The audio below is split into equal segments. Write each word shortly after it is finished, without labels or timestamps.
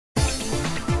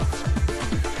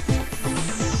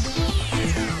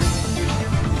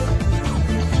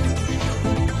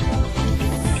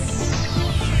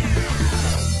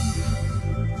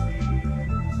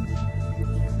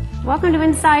Welcome to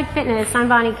Inside Fitness. I'm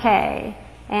Bonnie Kaye.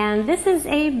 And this is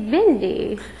a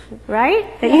bindi,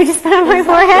 right? That you just put on my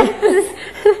forehead?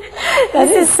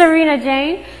 This is Serena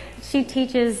Jane. She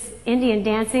teaches Indian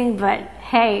dancing, but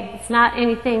hey, it's not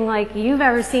anything like you've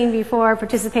ever seen before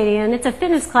participating in. It's a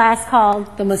fitness class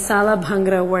called the Masala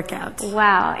Bhangra workout.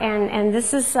 Wow, and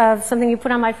this is something you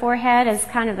put on my forehead as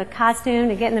kind of a costume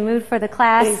to get in the mood for the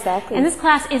class. Exactly. And this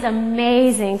class is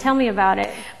amazing. Tell me about it.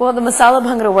 Well, the Masala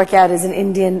Bhangra workout is an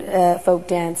Indian folk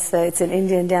dance. It's an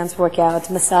Indian dance workout.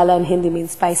 Masala in Hindi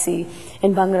means spicy,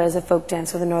 and Bhangra is a folk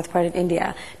dance of the north part of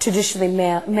India. Traditionally,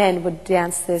 men would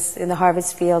dance this in the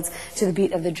harvest fields to the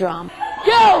beat of the drum.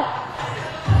 Go!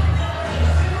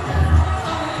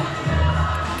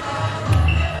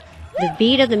 The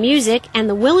beat of the music and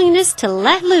the willingness to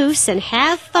let loose and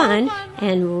have fun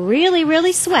and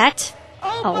really sweat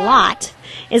a lot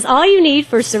is all you need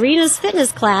for Serena's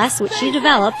fitness class, which she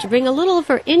developed to bring a little of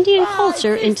her Indian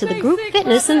culture into the group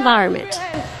fitness environment.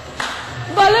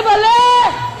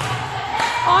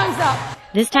 Arms up.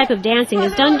 This type of dancing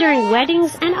is done during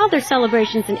weddings and other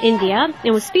celebrations in India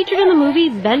and was featured in the movie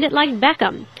Bend It Like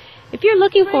Beckham. If you're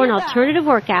looking for an alternative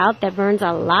workout that burns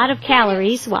a lot of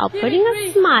calories while putting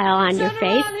a smile on your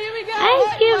face,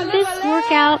 I'd give this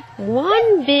workout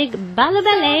one big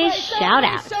balabale shout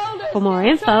out. For more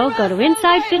info, go to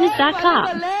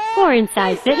InsideFitness.com. For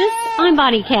Inside Fitness, I'm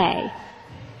Bonnie Kaye.